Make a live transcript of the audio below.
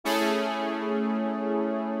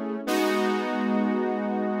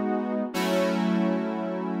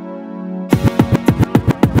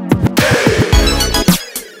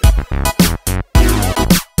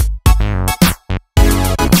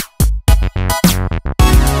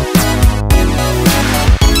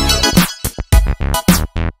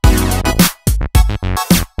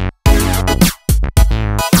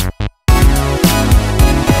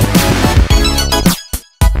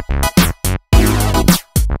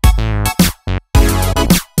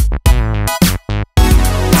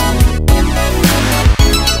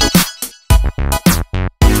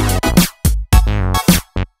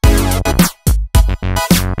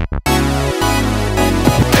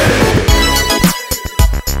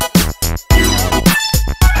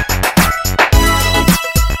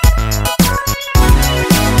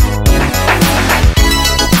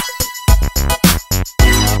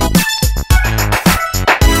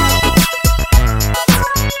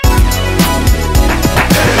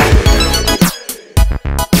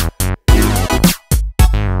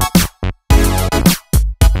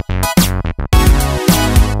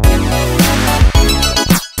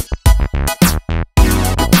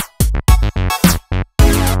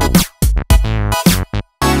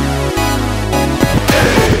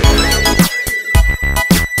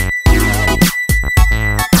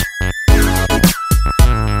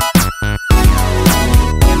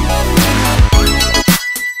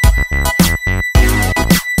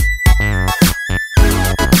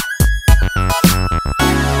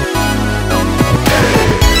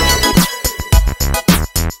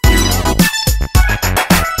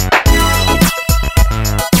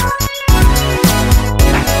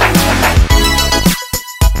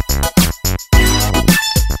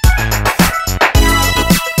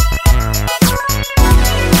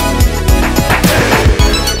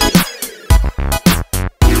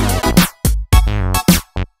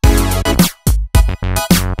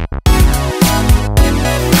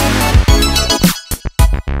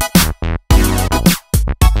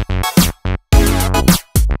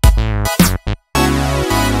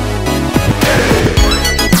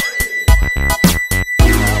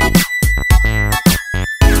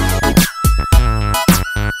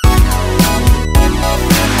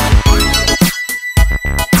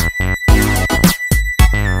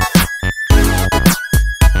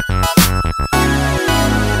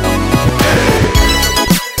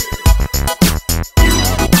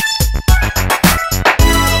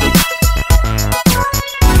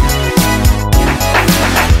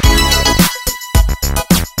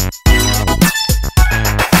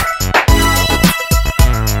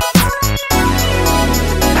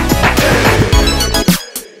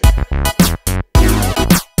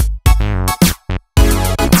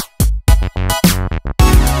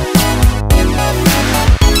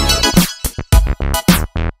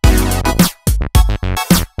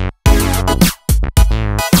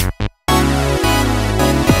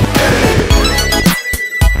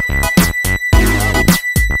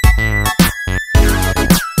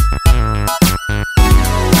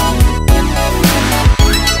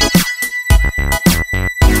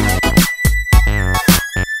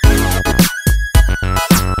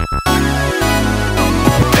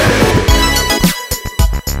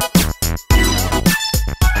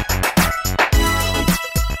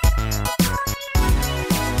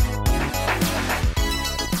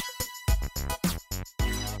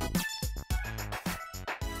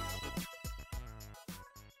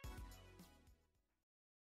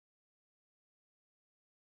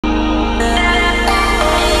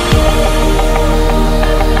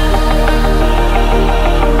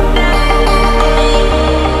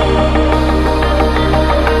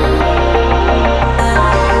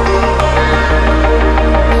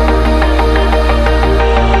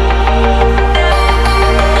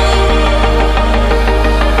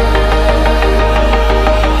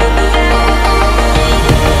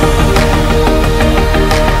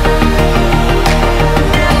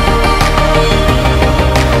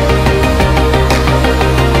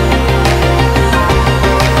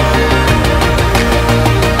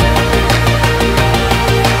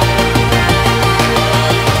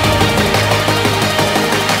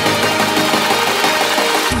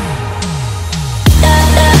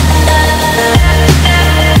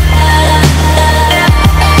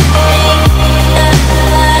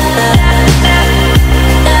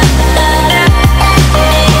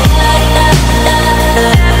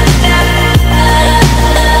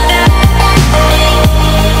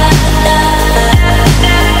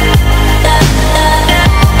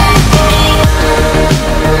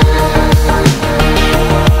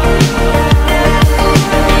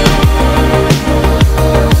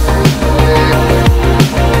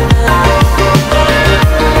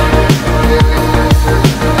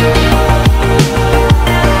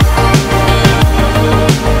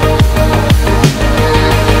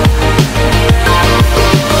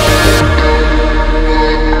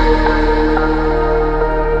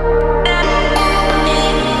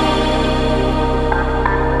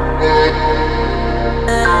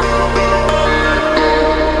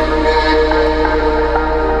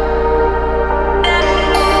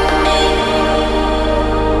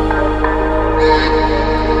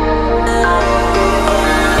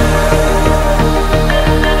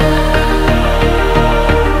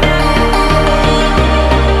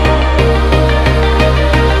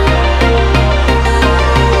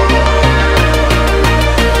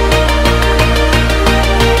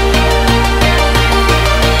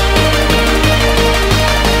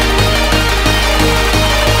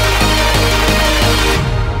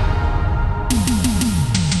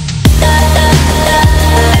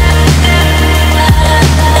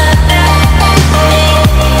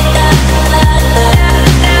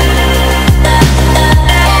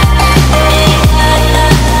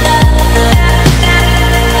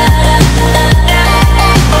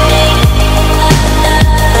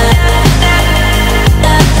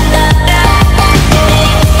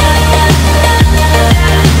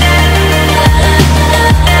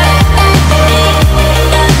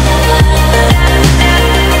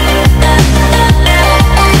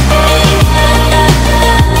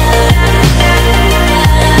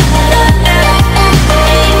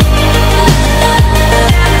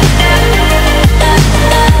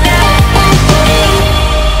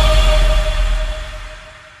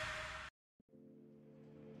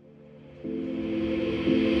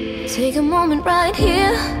Take a moment right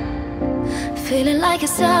here, feeling like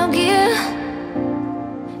it's out gear.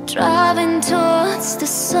 Driving towards the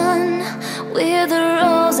sun with a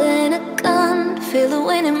rose and a gun. Feel the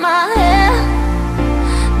wind in my hair,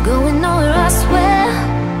 going nowhere I swear.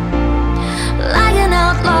 Like an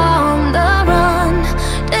outlaw on the run,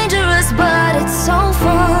 dangerous but it's so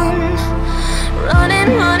fun.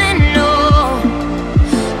 Running, running, no,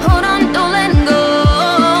 hold on, don't let go.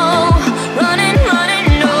 Running,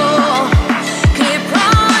 running, no, keep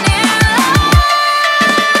running.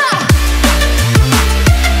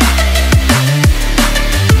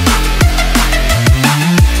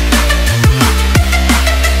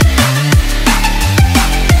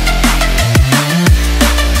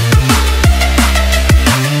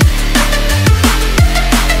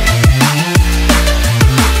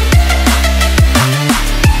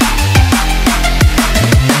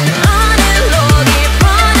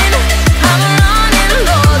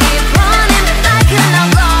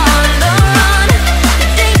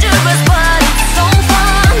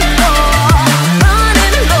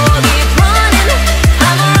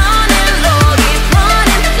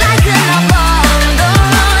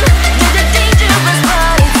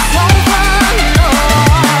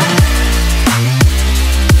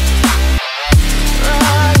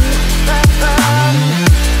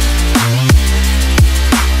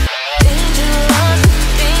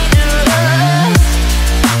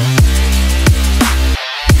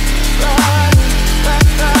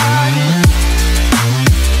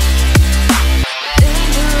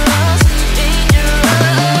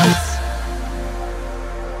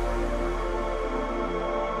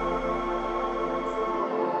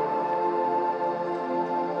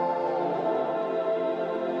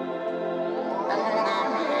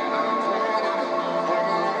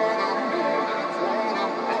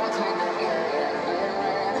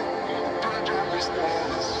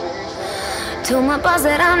 Told my boss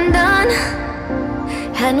that I'm done.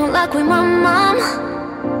 Had no luck with my mom.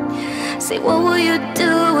 Say, what will you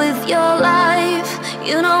do with your life?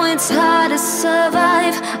 You know it's hard to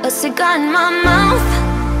survive. A cigar in my mouth,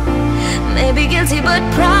 maybe guilty but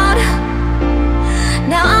proud.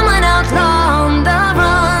 Now I'm an outlaw on the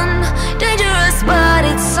run, dangerous but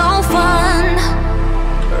it's so fun.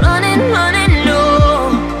 Running, running, no,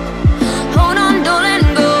 hold on, don't let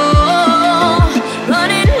go.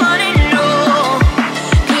 Running, running, no,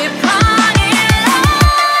 keep running.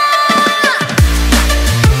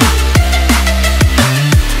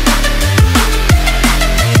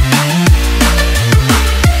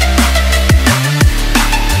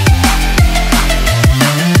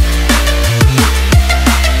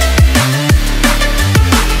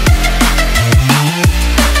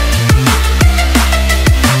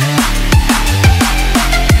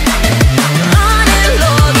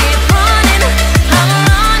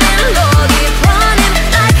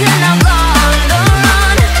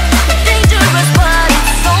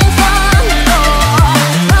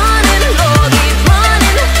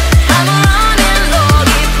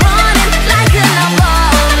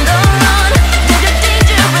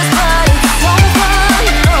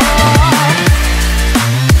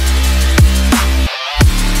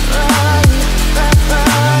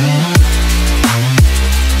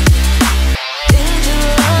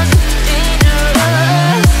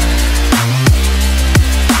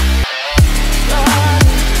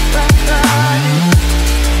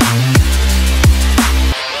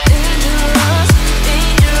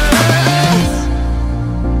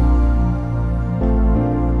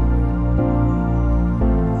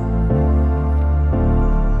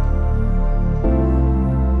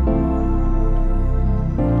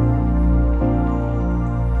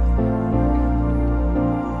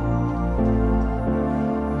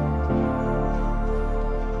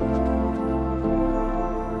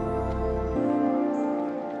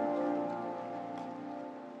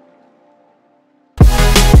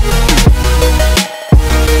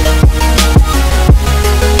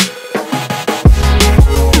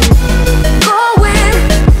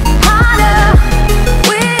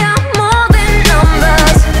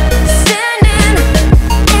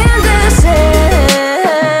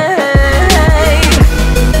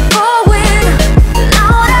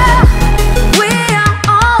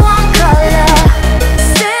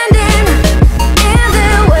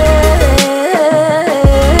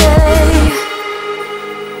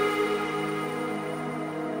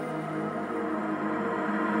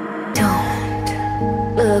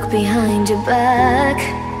 Look behind your back.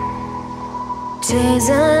 Chase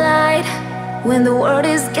a light when the world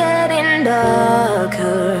is getting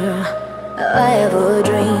darker. I have a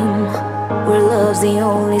dream where love's the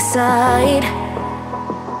only side.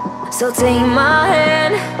 So take my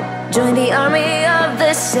hand, Join the army of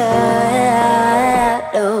the shadows.